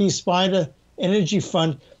S&P Spider Energy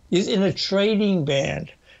Fund, is in a trading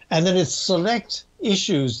band and that it's select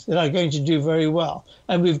issues that are going to do very well.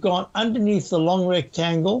 And we've gone underneath the long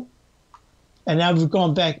rectangle, and now we've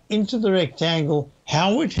gone back into the rectangle.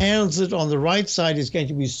 How it handles it on the right side is going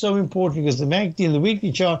to be so important because the MACD in the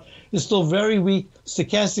weekly chart is still very weak,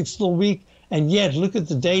 stochastic still weak, and yet look at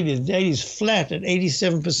the daily. The daily is flat at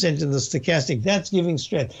 87% in the stochastic. That's giving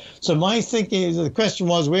strength. So my thinking is, the question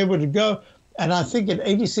was, where would it go? And I think at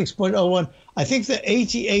 86.01, I think the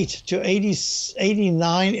 88 to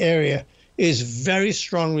 89 area is very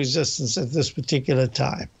strong resistance at this particular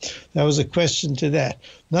time. That was a question to that.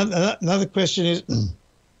 Another question is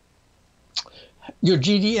your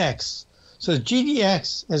GDX. So the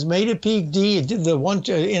GDX has made a peak D. It did the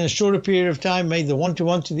in a shorter period of time, made the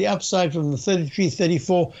 1-to-1 to the upside from the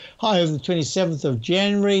 33.34 high of the 27th of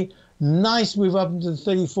January. Nice move up into the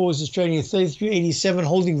 34s. It's trading at 33.87,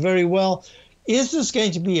 holding very well. Is this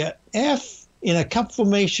going to be a F in a cup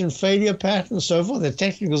formation failure pattern? So far, the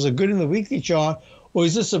technicals are good in the weekly chart, or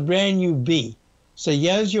is this a brand new B? So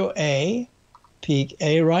here's your A, peak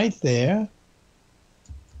A right there.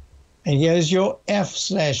 And here's your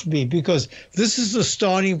F/B, because this is the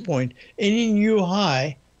starting point. Any new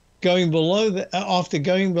high going below that, after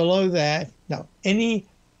going below that, no,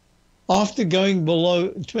 after going below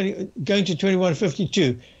 20, going to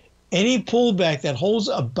 21.52, any pullback that holds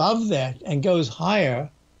above that and goes higher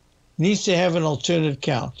needs to have an alternate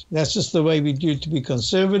count. That's just the way we do it to be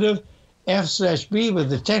conservative. F/B, but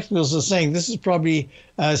the technicals are saying this is probably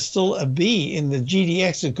still a B in the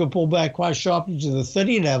GDX. It could pull back quite sharply to the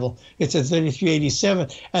 30 level. It's at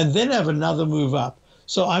 33.87 and then have another move up.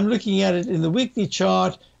 So I'm looking at it in the weekly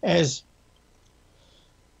chart as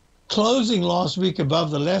closing last week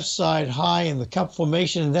above the left side high in the cup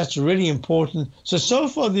formation, and that's really important. So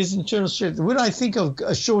far, there's internal strength. Would I think of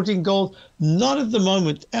shorting gold? Not at the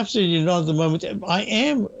moment. Absolutely not at the moment. I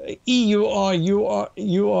am EUR-USD.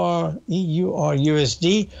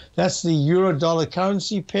 That's the euro-dollar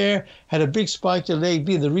currency pair. Had a big spike to leg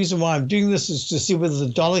B. The reason why I'm doing this is to see whether the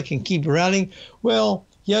dollar can keep rallying. Well,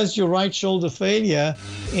 here's your right shoulder failure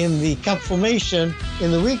in the cup formation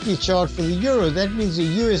in the weekly chart for the euro. That means the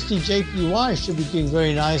USD JPY should be doing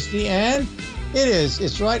very nicely, and it is.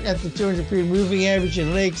 It's right at the 200-period moving average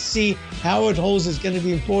in leg C. How it holds is going to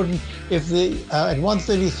be important. If the at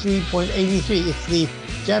 133.83, if the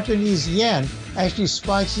Japanese yen actually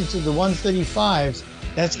spikes into the 135s,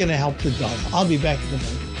 that's going to help the dollar. I'll be back in a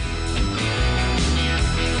moment.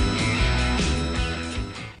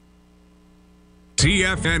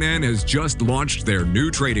 TFNN has just launched their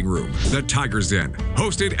new trading room, the Tiger's Den.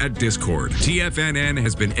 Hosted at Discord, TFNN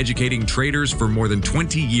has been educating traders for more than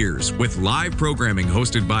 20 years with live programming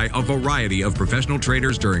hosted by a variety of professional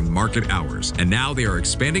traders during market hours. And now they are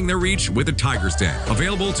expanding their reach with the Tiger's Den,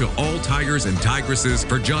 available to all tigers and tigresses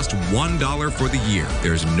for just $1 for the year.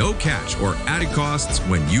 There's no catch or added costs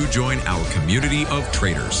when you join our community of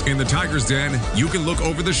traders. In the Tiger's Den, you can look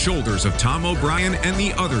over the shoulders of Tom O'Brien and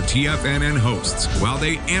the other TFNN hosts while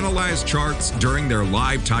they analyze charts during their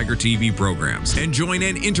live Tiger TV programs, and join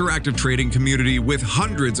an interactive trading community with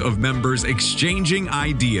hundreds of members exchanging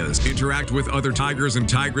ideas. Interact with other tigers and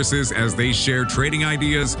tigresses as they share trading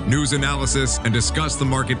ideas, news analysis, and discuss the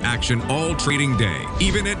market action all trading day,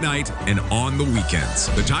 even at night and on the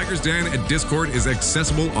weekends. The Tiger's Den at Discord is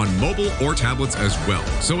accessible on mobile or tablets as well,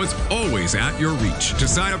 so it's always at your reach. To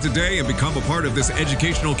sign up today and become a part of this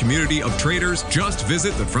educational community of traders, just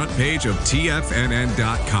visit the front page of TFNN.com.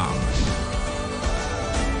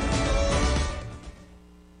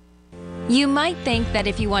 You might think that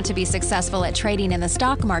if you want to be successful at trading in the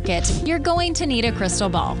stock market, you're going to need a crystal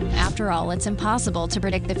ball. After all, it's impossible to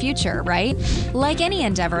predict the future, right? Like any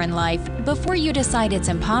endeavor in life, before you decide it's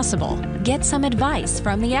impossible, get some advice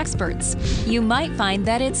from the experts. You might find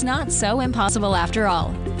that it's not so impossible after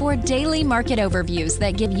all. For daily market overviews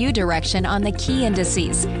that give you direction on the key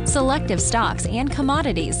indices, selective stocks, and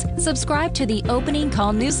commodities, subscribe to the Opening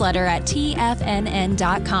Call newsletter at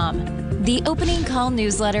TFNN.com. The Opening Call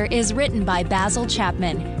newsletter is written by Basil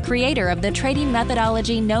Chapman, creator of the trading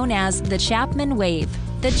methodology known as the Chapman Wave.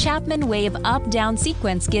 The Chapman Wave up-down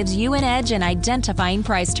sequence gives you an edge in identifying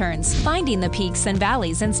price turns, finding the peaks and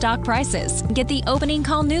valleys in stock prices. Get the Opening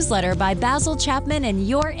Call newsletter by Basil Chapman in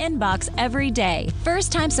your inbox every day.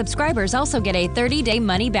 First-time subscribers also get a 30-day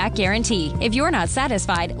money-back guarantee. If you're not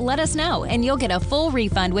satisfied, let us know, and you'll get a full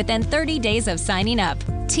refund within 30 days of signing up.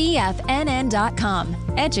 TFNN.com,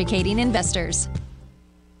 educating investors.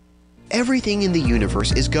 Everything in the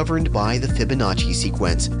universe is governed by the Fibonacci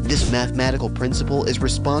sequence. This mathematical principle is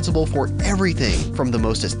responsible for everything from the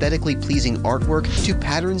most aesthetically pleasing artwork to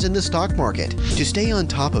patterns in the stock market. To stay on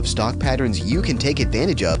top of stock patterns you can take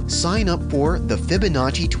advantage of, sign up for the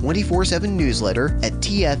Fibonacci 24/7 newsletter at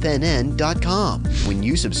TFNN.com. When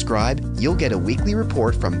you subscribe, you'll get a weekly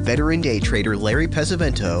report from veteran day trader Larry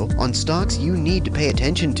Pesavento on stocks you need to pay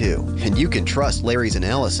attention to. And you can trust Larry's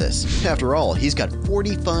analysis. After all, he's got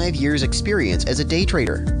 45 years experience as a day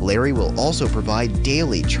trader. Larry will also provide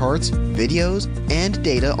daily charts, videos, and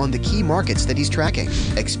data on the key markets that he's tracking.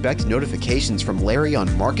 Expect notifications from Larry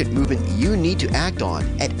on market movement you need to act on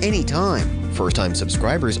at any time. First-time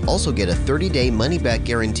subscribers also get a 30-day money-back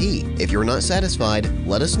guarantee. If you're not satisfied,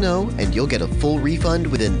 let us know and you'll get a full refund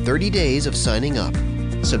within 30 days of signing up.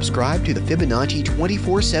 Subscribe to the Fibonacci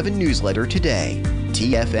 24/7 newsletter today.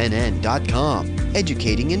 TFNN.com,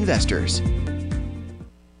 educating investors.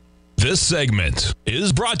 This segment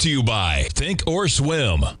is brought to you by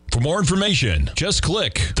Thinkorswim. For more information, just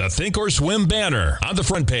click the Thinkorswim banner on the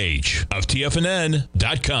front page of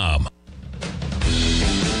TFNN.com.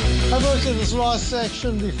 I wrote in this last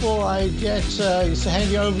section before I get used to hand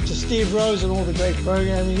you over to Steve Rhodes and all the great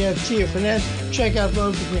programming here at TFNN. Check out the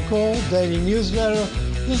Opening Call daily newsletter.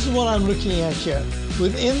 This is what I'm looking at here.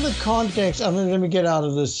 Within the context, let me get out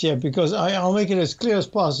of this here because I'll make it as clear as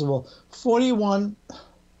possible.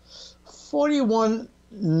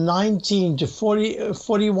 41.19 to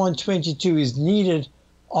 41.22 is needed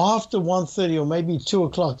after 1:30 or maybe 2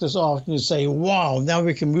 o'clock this afternoon to say, wow, now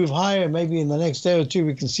we can move higher. Maybe in the next day or two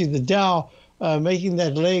we can see the Dow making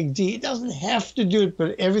that leg D. It doesn't have to do it,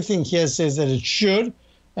 but everything here says that it should.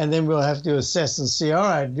 And then we'll have to assess and see, all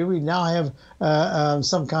right, do we now have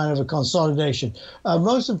some kind of a consolidation?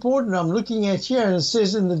 Most important, I'm looking at here, and it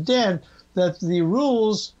says in the den that the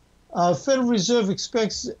rules, Federal Reserve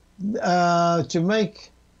expects to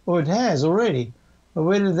make, or it has already. But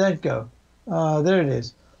where did that go? There it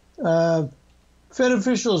is. Fed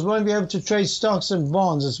officials won't be able to trade stocks and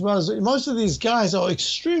bonds as well as most of these guys are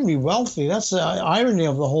extremely wealthy. That's the irony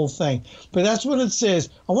of the whole thing. But that's what it says.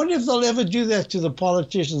 I wonder if they'll ever do that to the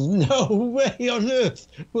politicians. No way on earth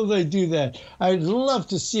will they do that. I'd love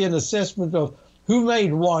to see an assessment of who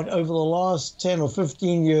made what over the last 10 or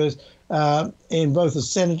 15 years in both the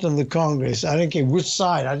Senate and the Congress. I don't care which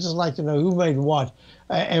side. I just like to know who made what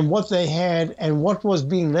and what they had and what was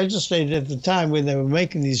being legislated at the time when they were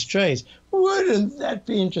making these trades. Wouldn't that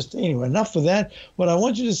be interesting? Anyway, enough of that. What I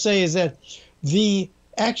want you to say is that the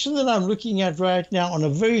action that I'm looking at right now on a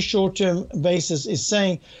very short-term basis is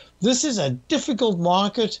saying this is a difficult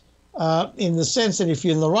market in the sense that if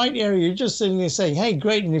you're in the right area, you're just sitting there saying, hey,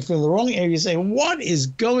 great. And if you're in the wrong area, you say, what is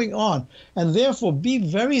going on? And therefore, be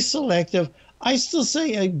very selective. I still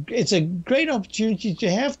say it's a great opportunity to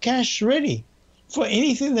have cash ready for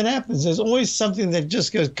anything that happens. There's always something that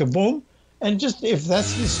just goes kaboom. And just if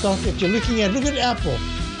that's the stock that you're looking at, look at Apple.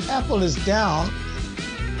 Apple is down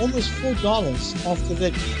almost $4 after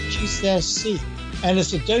that G/C. And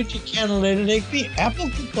it's a doji candle at an XP. Apple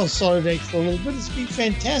can consolidate for a little bit. It's been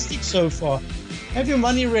fantastic so far. Have your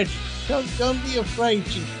money ready. Don't be afraid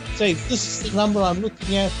to say, this is the number I'm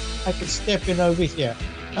looking at. I can step in over here.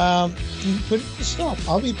 Put it to stop.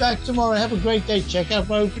 I'll be back tomorrow. Have a great day. Check out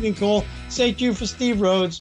my opening call. Stay tuned for Steve Rhodes.